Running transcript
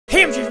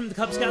from the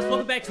Kubz.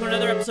 Welcome back to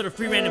another episode of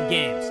Free Random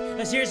Games.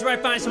 This here's where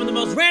I find some of the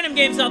most random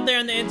games out there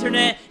on the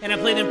internet, and I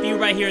play them for you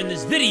right here in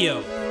this video.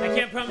 I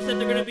can't promise that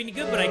they're gonna be any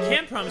good, but I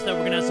can promise that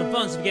we're gonna have some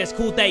fun. So if you guys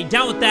cool with that, you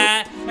down with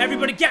that?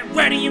 Everybody get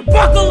ready and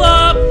buckle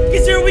up,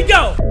 cause here we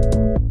go!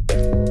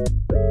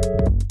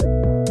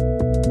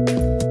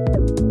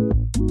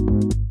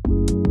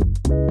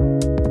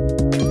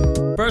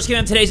 First game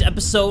of today's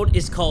episode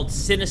is called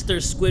Sinister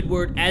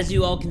Squidward. As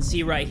you all can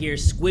see right here,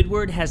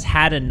 Squidward has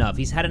had enough.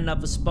 He's had enough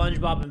of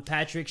SpongeBob and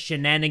Patrick's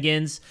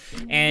shenanigans,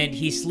 and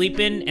he's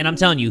sleeping, and I'm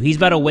telling you, he's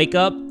about to wake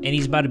up, and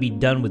he's about to be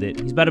done with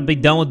it. He's about to be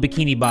done with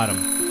Bikini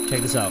Bottom.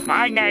 Check this out.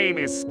 My name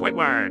is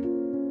Squidward,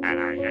 and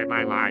I hate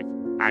my life.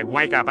 I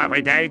wake up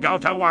every day, go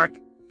to work,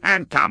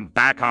 and come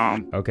back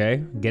home.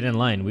 Okay, get in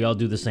line. We all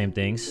do the same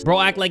things.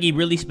 Bro, act like he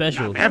really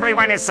special.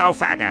 Everyone is so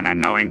fat and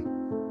annoying.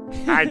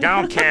 I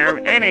don't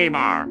care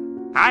anymore.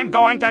 I'm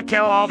going to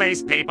kill all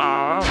these people.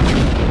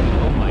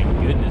 Oh my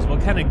goodness,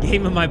 what kind of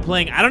game am I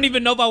playing? I don't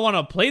even know if I want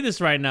to play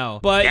this right now.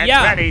 But Get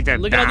yeah, ready to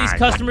look die. at all these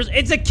customers.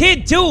 It's a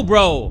kid too,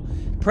 bro.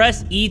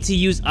 Press E to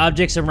use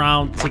objects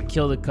around to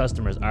kill the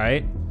customers, all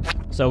right?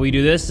 So we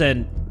do this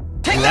and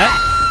do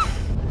that.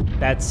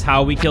 That's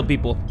how we kill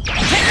people.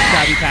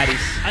 Krabby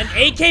Patties. An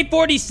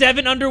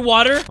AK-47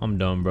 underwater? I'm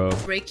done, bro.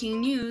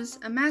 Breaking news,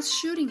 a mass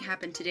shooting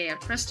happened today at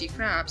Krusty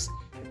Krab's.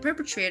 The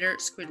perpetrator,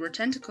 Squidward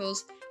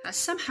Tentacles, has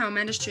somehow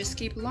managed to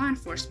escape law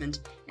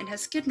enforcement and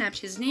has kidnapped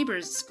his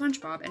neighbors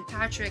SpongeBob and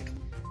Patrick.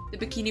 The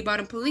Bikini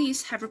Bottom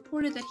police have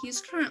reported that he is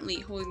currently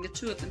holding the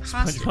two of them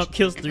hostage. SpongeBob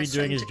kills and 3 has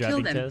during his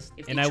threatened to driving kill them test.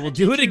 if And they I try will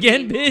to do it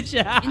again, intervene.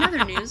 bitch. In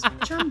other news,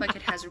 John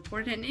Bucket has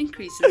reported an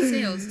increase in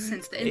sales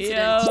since the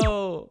incident.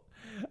 Yo.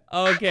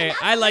 Okay,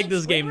 I like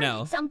this game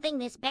now. Something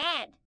this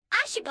bad.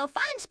 I should go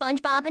find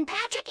SpongeBob and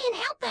Patrick and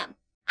help them.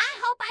 I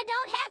hope I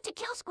don't have to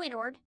kill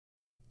Squidward.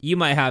 You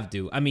might have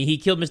to. I mean, he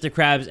killed Mr.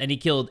 Krabs and he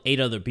killed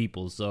 8 other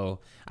people, so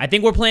I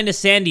think we're playing to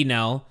Sandy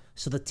now.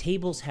 So the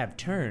tables have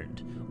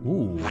turned.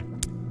 Ooh.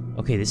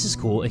 Okay, this is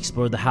cool.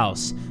 Explore the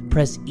house.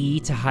 Press E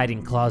to hide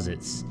in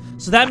closets.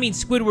 So that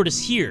means Squidward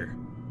is here.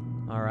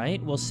 All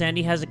right. Well,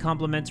 Sandy has a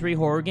complimentary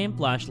horror game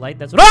flashlight.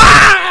 That's what.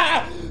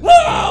 Ah!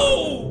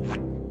 Whoa!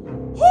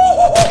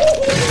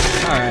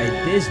 All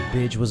right, this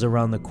bitch was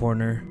around the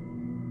corner.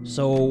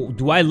 So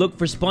do I look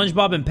for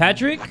SpongeBob and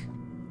Patrick,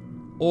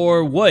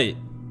 or what?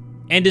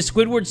 And does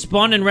Squidward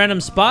spawn in random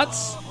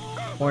spots?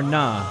 Or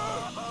nah?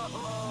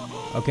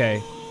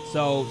 Okay,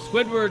 so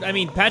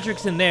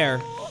Patrick's in there.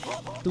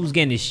 Dude's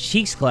getting his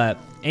cheeks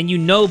clapped. And you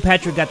know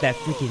Patrick got that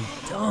freaking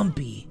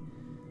dumpy.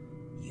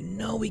 You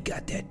know he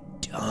got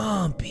that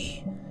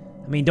dumpy.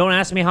 I mean, don't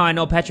ask me how I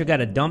know Patrick got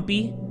a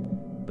dumpy.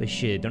 But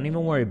shit, don't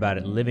even worry about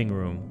it. Living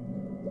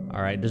room.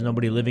 Alright, there's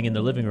nobody living in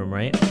the living room,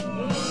 right?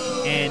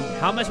 And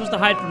how am I supposed to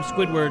hide from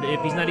Squidward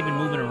if he's not even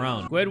moving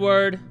around?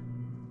 Squidward!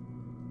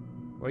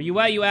 Where you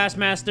at, you ass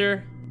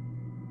master?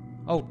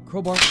 Oh,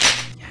 crowbar.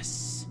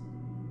 Yes.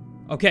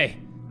 Okay,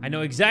 I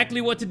know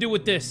exactly what to do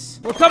with this.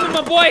 We're coming,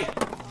 my boy!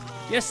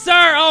 Yes,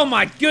 sir! Oh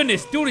my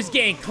goodness, dude is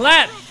getting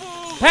clapped!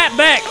 Pat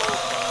back!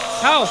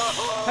 How?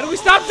 How do we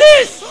stop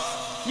this?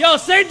 Yo,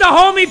 save the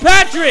homie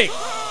Patrick!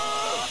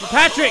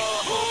 Patrick!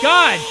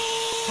 God!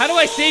 How do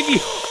I save you?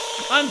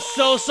 I'm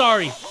so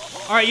sorry.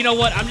 Alright, you know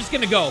what? I'm just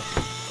gonna go.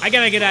 I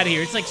gotta get out of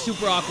here. It's like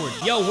super awkward.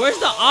 Yo, where's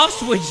the off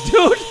switch,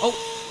 dude? Oh,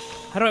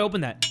 how do I open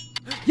that?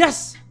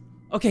 Yes!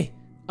 Okay,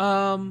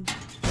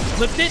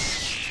 flipped it.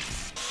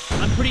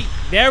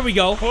 There we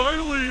go.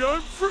 Finally,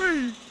 I'm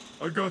free.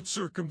 I got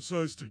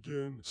circumcised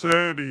again.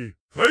 Sandy,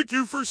 thank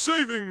you for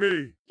saving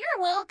me. You're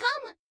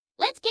welcome.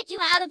 Let's get you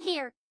out of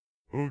here.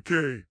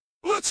 Okay,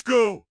 let's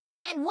go.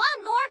 And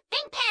one more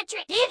thing,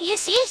 Patrick. Did you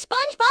see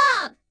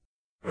SpongeBob?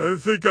 I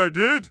think I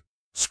did.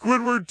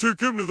 Squidward took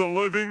him to the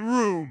living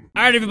room.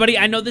 Alright, everybody,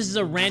 I know this is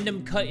a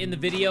random cut in the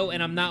video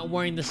and I'm not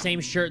wearing the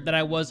same shirt that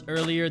I was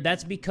earlier.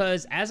 That's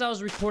because as I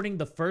was recording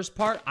the first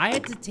part, I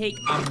had to take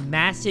a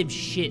massive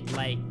shit.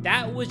 Like,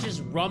 that was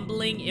just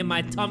rumbling in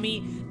my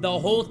tummy the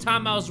whole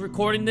time I was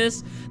recording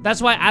this.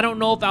 That's why I don't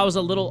know if I was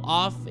a little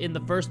off in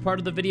the first part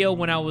of the video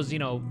when I was, you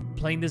know,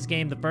 playing this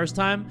game the first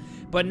time.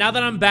 But now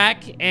that I'm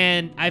back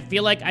and I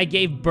feel like I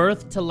gave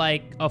birth to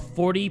like a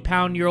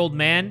 40-pound-year-old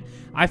man,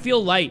 I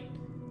feel light.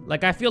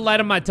 Like, I feel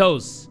light on my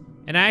toes.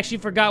 And I actually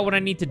forgot what I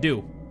need to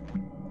do.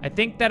 I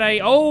think that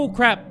oh,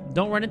 crap.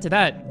 Don't run into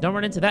that. Don't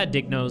run into that,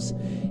 dick nose.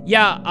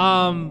 Yeah,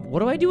 what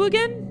do I do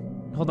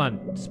again? Hold on.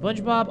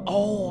 SpongeBob?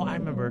 Oh, I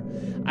remember.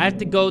 I have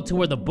to go to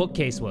where the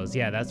bookcase was.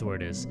 Yeah, that's where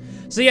it is.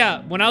 So,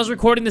 yeah, when I was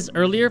recording this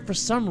earlier, for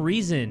some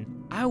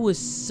reason, I was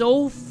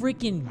so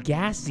freaking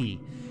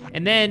gassy.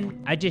 And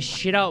then I just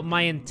shit out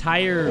my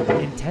entire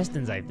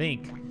intestines, I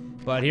think.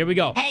 But here we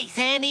go. Hey,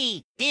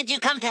 Sandy, did you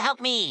come to help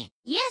me?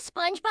 Yes,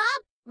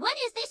 SpongeBob. What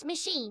is this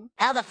machine?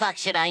 How the fuck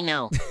should I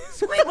know?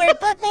 Squidward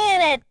put me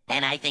in it!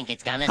 And I think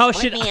it's gonna How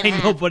split should me in I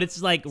half. know? But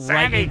it's like right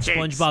Sandy in cheeks.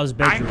 SpongeBob's I'm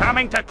bedroom.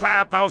 coming to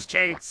clap those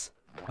cheeks.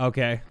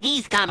 Okay.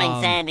 He's coming,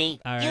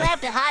 Sandy. all right. You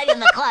have to hide in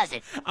the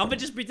closet. I'm gonna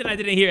just pretend I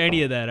didn't hear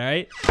any of that,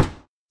 alright?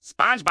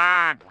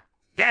 SpongeBob,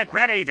 get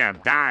ready to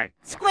die.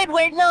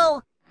 Squidward,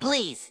 no!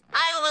 Please,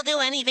 I will do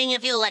anything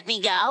if you let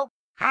me go.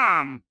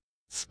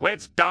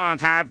 Squids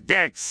don't have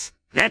dicks.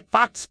 Get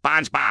fucked,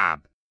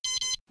 SpongeBob.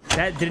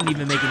 That didn't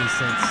even make any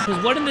sense.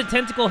 Because what in the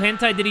tentacle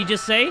hentai did he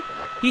just say?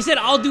 He said,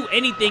 I'll do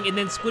anything, and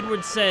then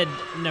Squidward said,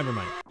 never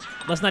mind.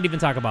 Let's not even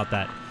talk about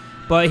that.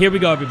 But here we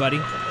go, everybody.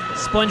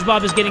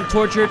 SpongeBob is getting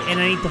tortured, and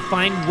I need to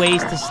find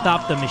ways to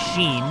stop the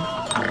machine.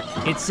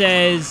 It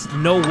says,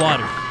 no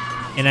water.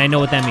 And I know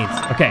what that means.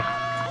 Okay.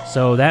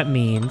 So that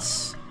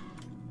means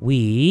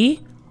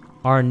we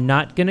are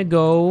not gonna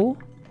go...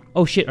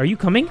 Oh, shit. Are you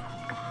coming?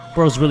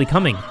 Bro's really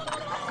coming.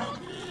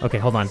 Okay,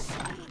 hold on.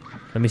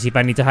 Let me see if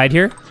I need to hide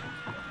here.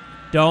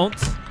 Don't.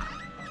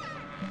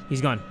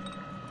 He's gone.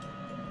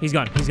 He's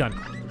gone. He's gone.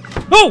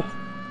 Oh!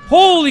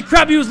 Holy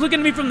crap, he was looking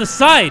at me from the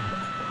side.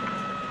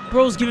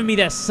 Bro's giving me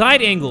that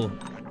side angle.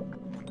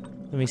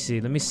 Let me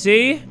see. Let me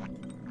see.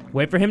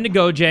 Wait for him to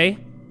go, Jay.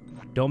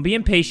 Don't be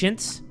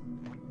impatient.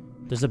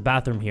 There's a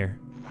bathroom here.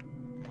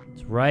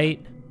 It's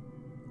right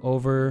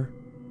over...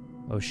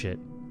 Oh, shit.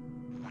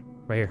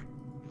 Right here.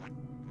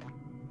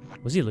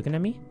 Was he looking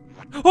at me?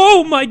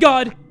 Oh, my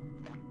God!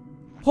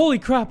 Holy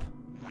crap.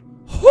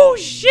 Oh,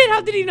 shit!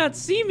 How did he not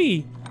see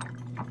me?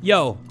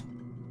 Yo.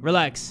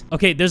 Relax.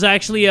 Okay, there's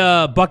actually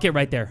a bucket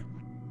right there.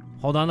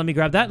 Hold on, let me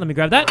grab that. Let me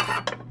grab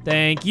that.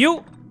 Thank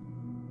you.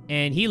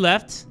 And he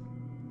left.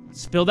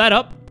 Spill that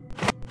up.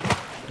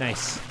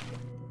 Nice.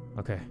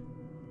 Okay.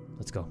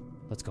 Let's go.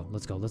 Let's go.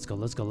 Let's go. Let's go.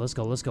 Let's go. Let's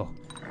go. Let's go.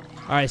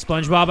 All right,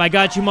 SpongeBob, I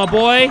got you, my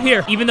boy.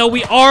 Here, even though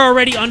we are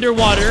already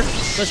underwater,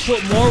 let's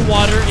put more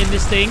water in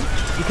this thing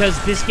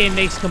because this game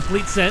makes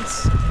complete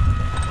sense.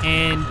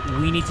 And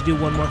we need to do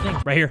one more thing.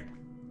 Right here.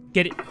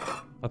 Get it.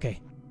 Okay.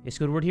 Is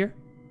Squidward here?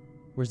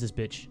 Where's this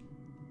bitch?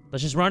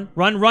 Let's just run.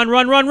 Run, run,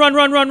 run, run, run,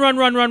 run, run, run,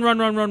 run, run, run,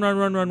 run, run, run,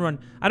 run, run, run.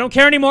 I don't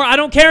care anymore. I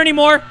don't care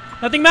anymore.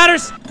 Nothing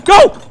matters.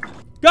 Go!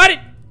 Got it!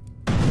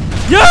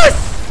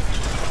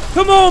 Yes!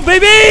 Come on,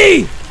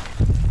 baby!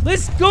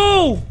 Let's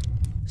go!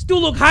 This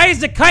dude look high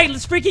as a kite.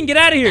 Let's freaking get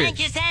out of here. Thank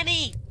you,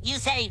 Sandy. You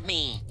saved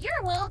me.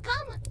 You're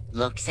welcome.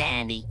 Look,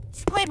 Sandy.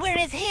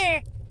 Squidward is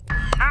here.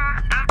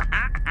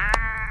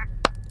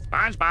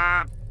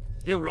 SpongeBob,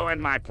 you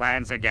ruined my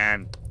plans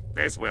again.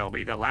 This will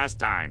be the last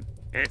time.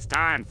 It's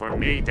time for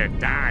me to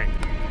die.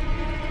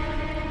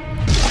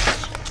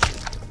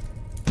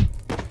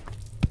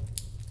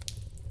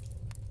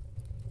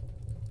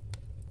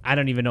 I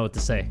don't even know what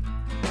to say.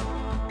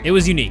 It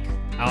was unique.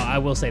 I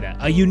will say that.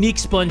 A unique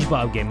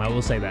SpongeBob game, I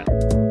will say that.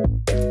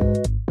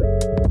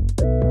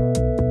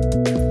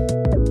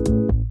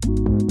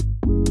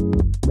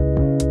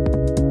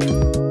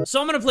 So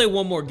I'm gonna play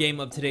one more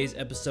game of today's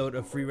episode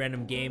of Free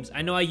Random Games.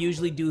 I know I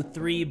usually do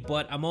 3,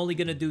 but I'm only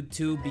gonna do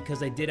 2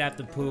 because I did have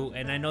to poo,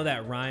 and I know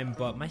that rhyme,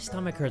 but my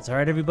stomach hurts,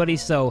 alright everybody?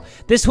 So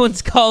this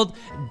one's called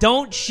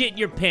Don't Shit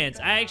Your Pants.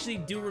 I actually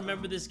do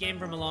remember this game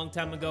from a long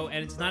time ago,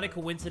 and it's not a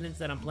coincidence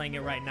that I'm playing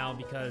it right now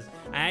because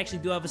I actually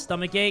do have a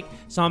stomach ache,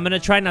 so I'm gonna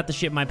try not to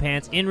shit my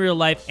pants in real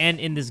life and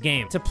in this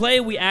game. To play,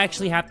 we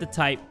actually have to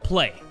type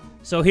play.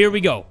 So here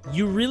we go.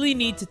 You really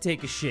need to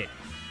take a shit.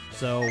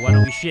 So why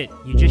don't we shit?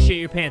 You just shit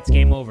your pants.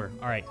 Game over.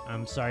 All right.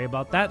 I'm sorry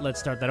about that. Let's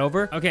start that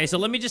over. Okay, so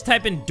let me just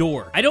type in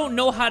door. I don't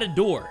know how to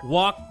door.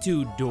 Walk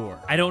to door.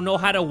 I don't know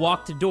how to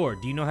walk to door.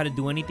 Do you know how to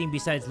do anything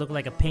besides look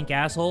like a pink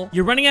asshole?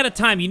 You're running out of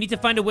time. You need to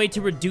find a way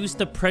to reduce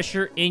the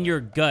pressure in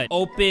your gut.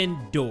 Open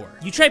door.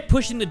 You try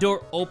pushing the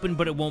door open,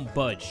 but it won't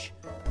budge.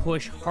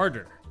 Push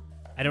harder.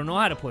 I don't know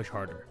how to push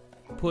harder.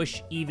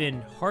 Push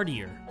even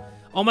hardier.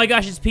 Oh my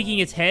gosh, it's peeking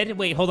its head.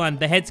 Wait, hold on.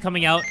 The head's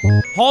coming out.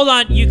 Hold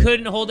on. You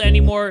couldn't hold it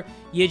anymore.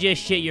 You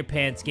just shit your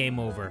pants. Game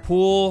over.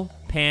 Pull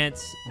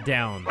pants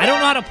down. I don't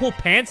know how to pull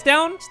pants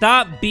down.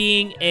 Stop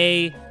being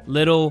a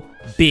little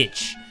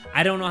bitch.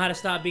 I don't know how to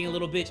stop being a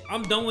little bitch.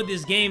 I'm done with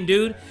this game,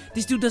 dude.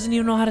 This dude doesn't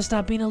even know how to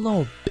stop being a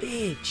little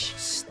bitch.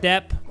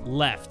 Step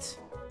left.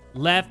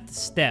 Left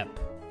step.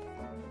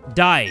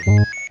 Die.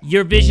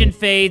 Your vision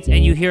fades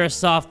and you hear a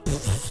soft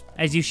pfft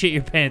as you shit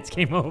your pants.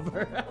 Game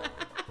over.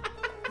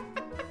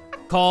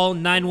 Call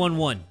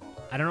 911.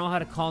 I don't know how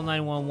to call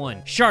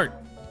 911. Shart.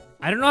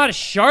 I don't know how to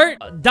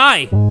shart.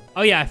 Die.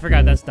 Oh yeah, I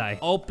forgot that's die.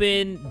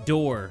 Open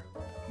door.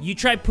 You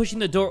try pushing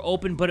the door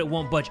open, but it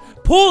won't budge.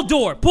 Pull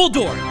door. Pull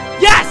door.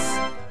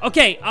 Yes.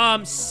 Okay.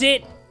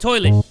 Sit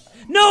toilet.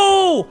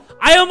 No,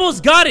 I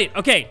almost got it.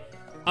 Okay.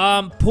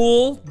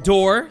 Pull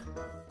door.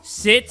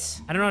 Sit.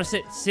 I don't know how to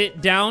sit.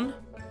 Sit down.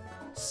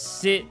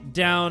 Sit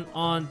down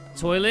on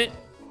toilet.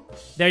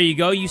 There you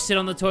go. You sit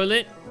on the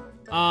toilet.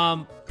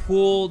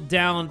 Pull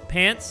down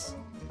pants.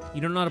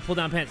 You don't know how to pull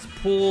down pants.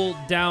 Pull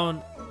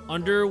down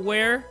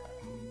underwear.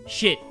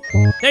 Shit.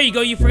 There you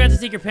go. You forgot to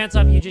take your pants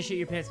off. You just shit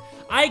your pants.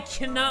 I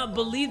cannot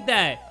believe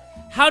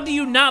that. How do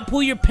you not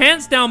pull your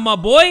pants down, my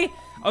boy?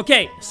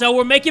 Okay, so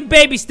we're making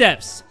baby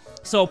steps.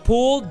 So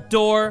pull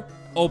door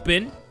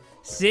open.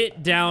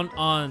 Sit down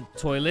on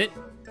toilet.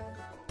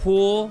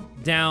 Pull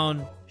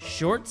down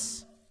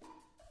shorts.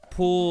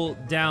 Pull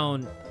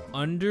down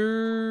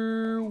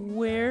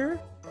underwear.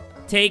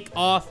 Take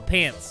off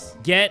pants.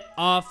 Get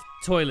off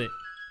toilet.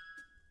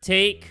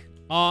 Take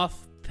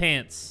off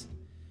pants.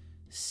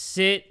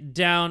 Sit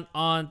down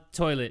on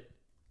toilet.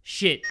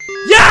 Shit.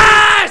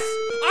 Yes!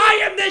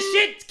 I am the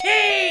shit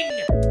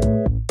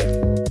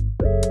king!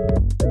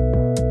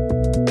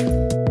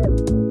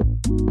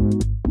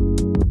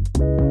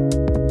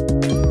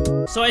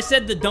 So I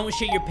said the Don't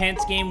Shit Your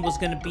Pants game was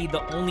gonna be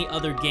the only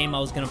other game I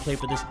was gonna play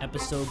for this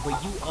episode,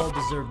 but you all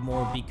deserve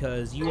more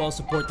because you all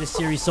support this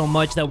series so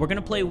much that we're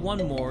gonna play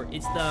one more.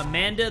 It's the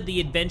Amanda the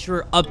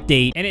Adventurer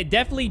update, and it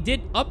definitely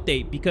did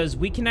update because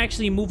we can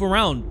actually move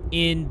around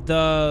in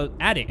the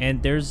attic.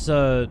 And there's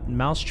a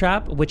mouse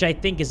trap, which I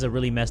think is a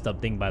really messed up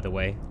thing, by the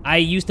way. I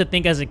used to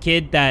think as a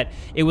kid that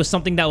it was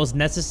something that was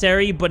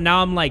necessary, but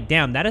now I'm like,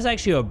 damn, that is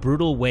actually a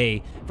brutal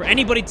way for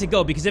anybody to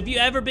go, because if you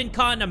ever been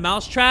caught in a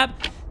mouse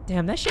trap,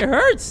 damn, that shit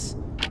hurts.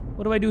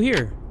 What do I do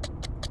here?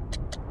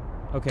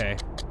 Okay.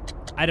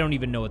 I don't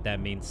even know what that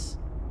means.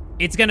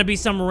 It's gonna be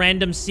some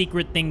random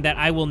secret thing that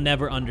I will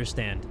never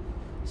understand.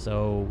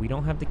 So, we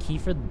don't have the key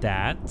for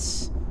that.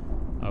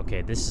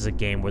 Okay, this is a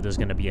game where there's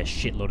gonna be a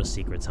shitload of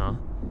secrets, huh?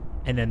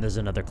 And then there's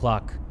another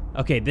clock.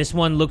 Okay, this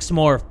one looks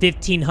more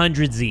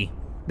 1500s-y.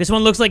 This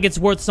one looks like it's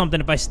worth something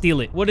if I steal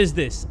it. What is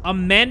this?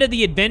 Amanda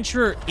the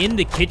Adventurer in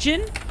the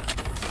kitchen?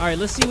 Alright,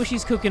 let's see what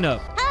she's cooking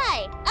up.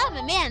 Hi, I'm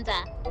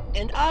Amanda.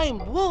 And I'm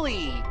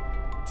Wooly.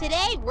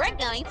 Today, we're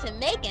going to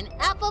make an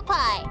apple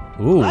pie.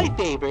 Ooh. My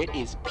favorite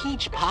is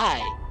peach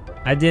pie.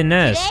 I didn't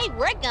ask. Today,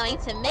 we're going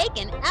to make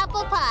an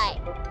apple pie.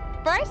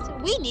 First,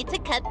 we need to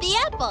cut the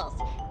apples.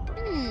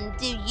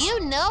 Do you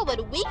know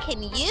what we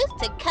can use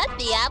to cut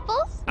the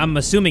apples? I'm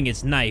assuming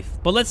it's knife,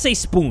 but let's say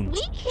spoon.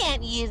 We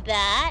can't use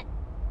that.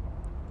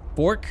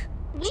 Fork?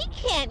 We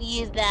can't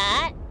use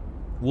that.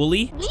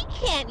 Wooly? We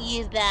can't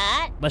use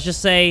that. Let's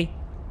just say...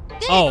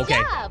 Good Oh, okay.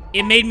 job.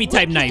 It made me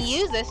type We knife. can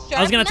use a sharp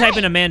I was gonna type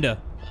in knife.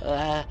 Amanda.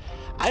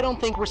 I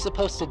don't think we're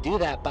supposed to do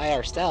that by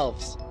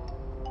ourselves.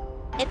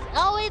 It's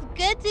always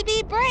good to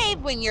be brave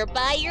when you're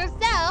by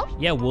yourself.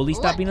 Yeah, Wooly,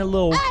 stop Look, being a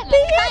little... I'm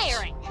a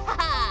tyrant.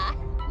 Haha.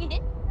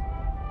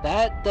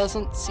 That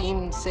doesn't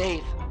seem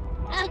safe.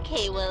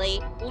 Okay,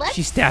 Willie. Let's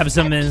She stabs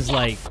him cut and the is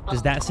like, apples.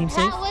 does that seem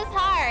safe? That was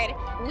hard.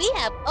 We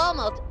have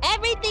almost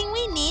everything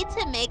we need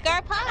to make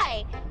our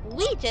pie.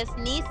 We just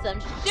need some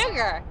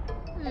sugar.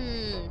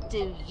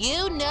 Do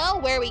you know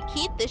where we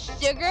keep the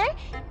sugar?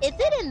 Is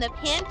it in the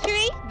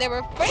pantry, the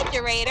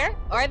refrigerator,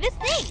 or the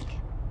sink?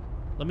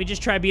 Let me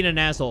just try being an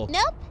asshole.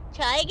 Nope.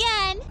 Try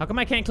again. How come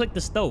I can't click the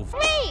stove?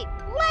 Great.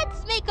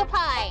 Let's make a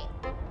pie.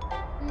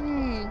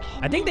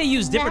 I think they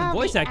use different Smell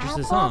voice the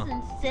actresses, apples huh?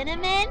 and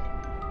cinnamon.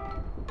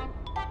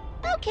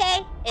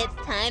 Okay, it's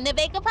time to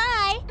bake a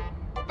pie.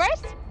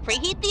 First,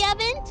 preheat the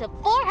oven to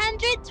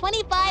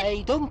 425.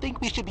 I don't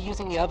think we should be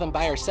using the oven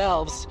by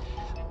ourselves.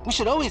 We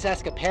should always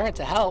ask a parent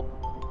to help.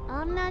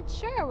 I'm not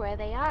sure where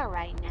they are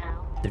right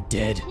now. They're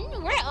dead.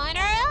 We're on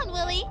our own,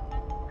 Willie.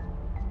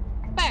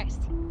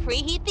 First,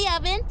 preheat the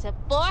oven to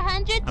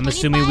 425 I'm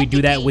assuming we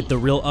do that with the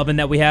real oven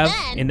that we have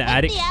then in the put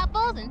attic. the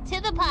apples into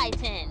the pie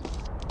tin.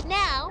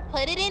 Now,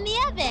 put it in the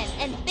oven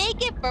and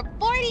bake it for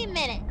 40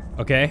 minutes.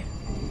 Okay.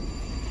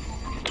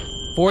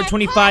 Our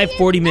 425, pie is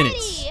 40 ready.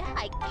 minutes.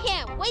 I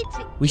can't wait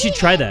to We should eat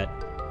try it. that.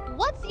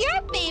 What's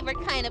your favorite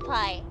kind of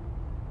pie?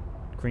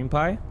 Cream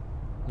pie?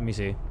 Let me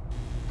see.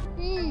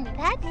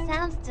 That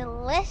sounds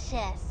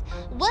delicious.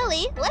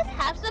 Willie, let's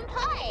have some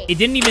pie. It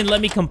didn't even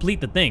let me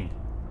complete the thing.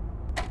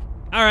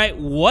 Alright,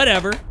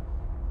 whatever.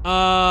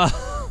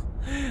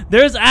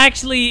 There's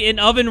actually an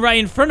oven right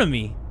in front of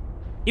me.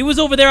 It was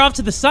over there off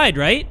to the side,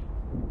 right?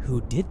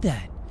 Who did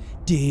that?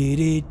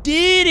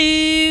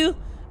 Did-it-did-do.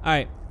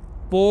 Alright,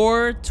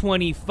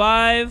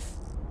 425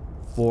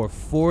 for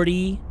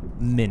 40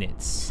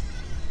 minutes.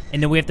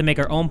 And then we have to make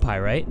our own pie,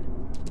 right?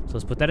 So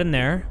let's put that in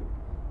there.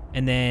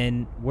 And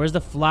then, where's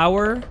the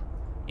flour?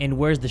 And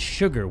where's the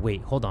sugar?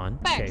 Wait, hold on.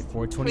 First, Okay, preheat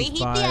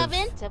 425. the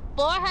oven to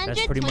 425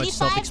 That's pretty much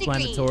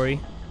self-explanatory.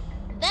 degrees.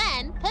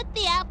 Then, put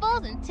the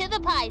apples into the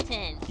pie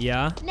tin.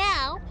 Yeah.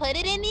 Now, put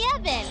it in the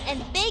oven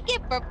and bake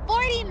it for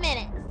 40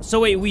 minutes. So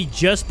wait, we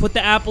just put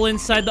the apple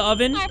inside the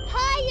oven? Our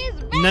pie is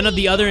ready. None of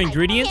the other I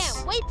ingredients?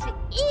 can't wait to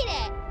eat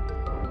it.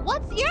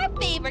 What's your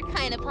favorite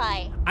kind of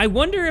pie? I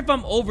wonder if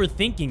I'm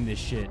overthinking this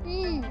shit.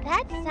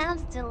 That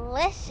sounds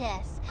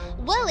delicious.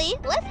 Willie,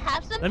 let's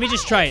have some Let me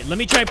just pie. try it. Let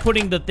me try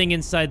putting the thing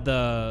inside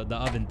the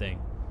oven thing.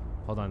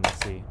 Hold on,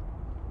 let's see.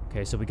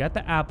 Okay, so we got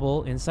the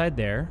apple inside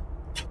there.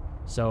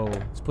 So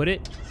let's put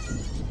it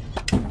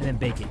and then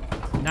bake it.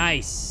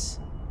 Nice.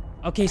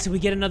 Okay, so we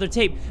get another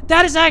tape.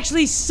 That is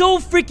actually so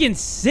freaking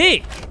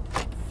sick.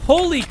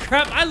 Holy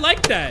crap, I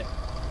like that.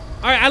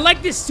 All right, I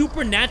like this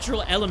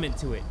supernatural element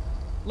to it.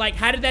 Like,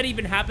 how did that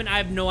even happen? I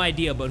have no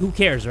idea, but who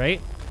cares,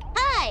 right?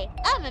 Hi,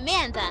 I'm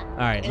Amanda. All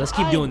right, let's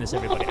keep doing this,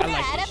 everybody. I We're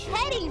like at this a shit.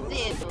 petting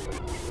zoo.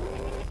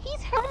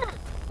 He's hurt.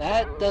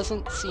 That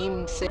doesn't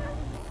seem safe.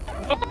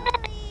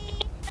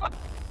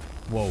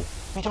 Whoa.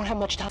 We don't have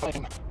much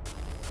time.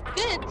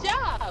 Good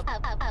job.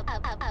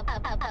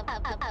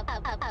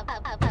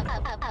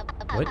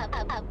 What?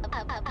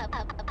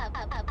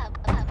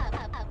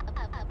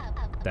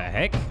 The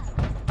heck?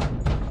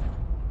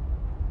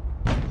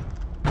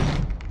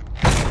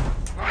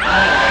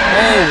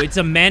 Oh, it's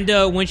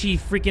Amanda when she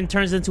freaking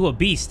turns into a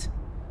beast.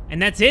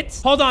 And that's it?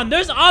 Hold on,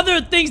 there's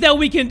other things that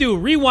we can do.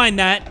 Rewind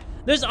that.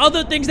 There's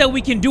other things that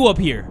we can do up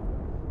here.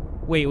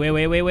 Wait.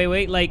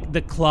 Like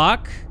the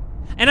clock?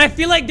 And I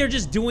feel like they're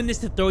just doing this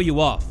to throw you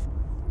off.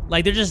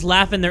 Like they're just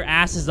laughing their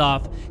asses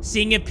off,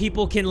 seeing if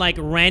people can like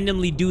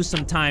randomly do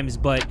sometimes,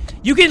 but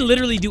you can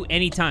literally do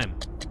any time.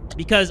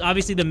 Because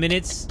obviously the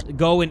minutes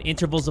go in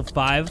intervals of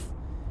 5.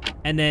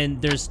 And then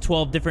there's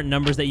 12 different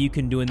numbers that you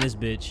can do in this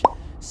bitch.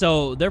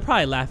 So they're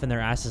probably laughing their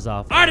asses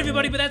off. All right,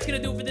 everybody, but that's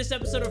gonna do it for this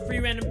episode of Free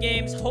Random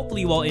Games.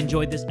 Hopefully you all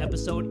enjoyed this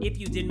episode. If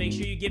you did, make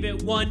sure you give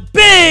it one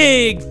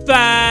big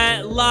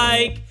fat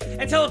like.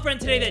 And tell a friend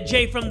today that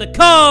Jay from the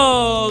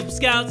Kubz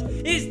Scouts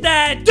is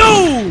that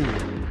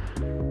dude!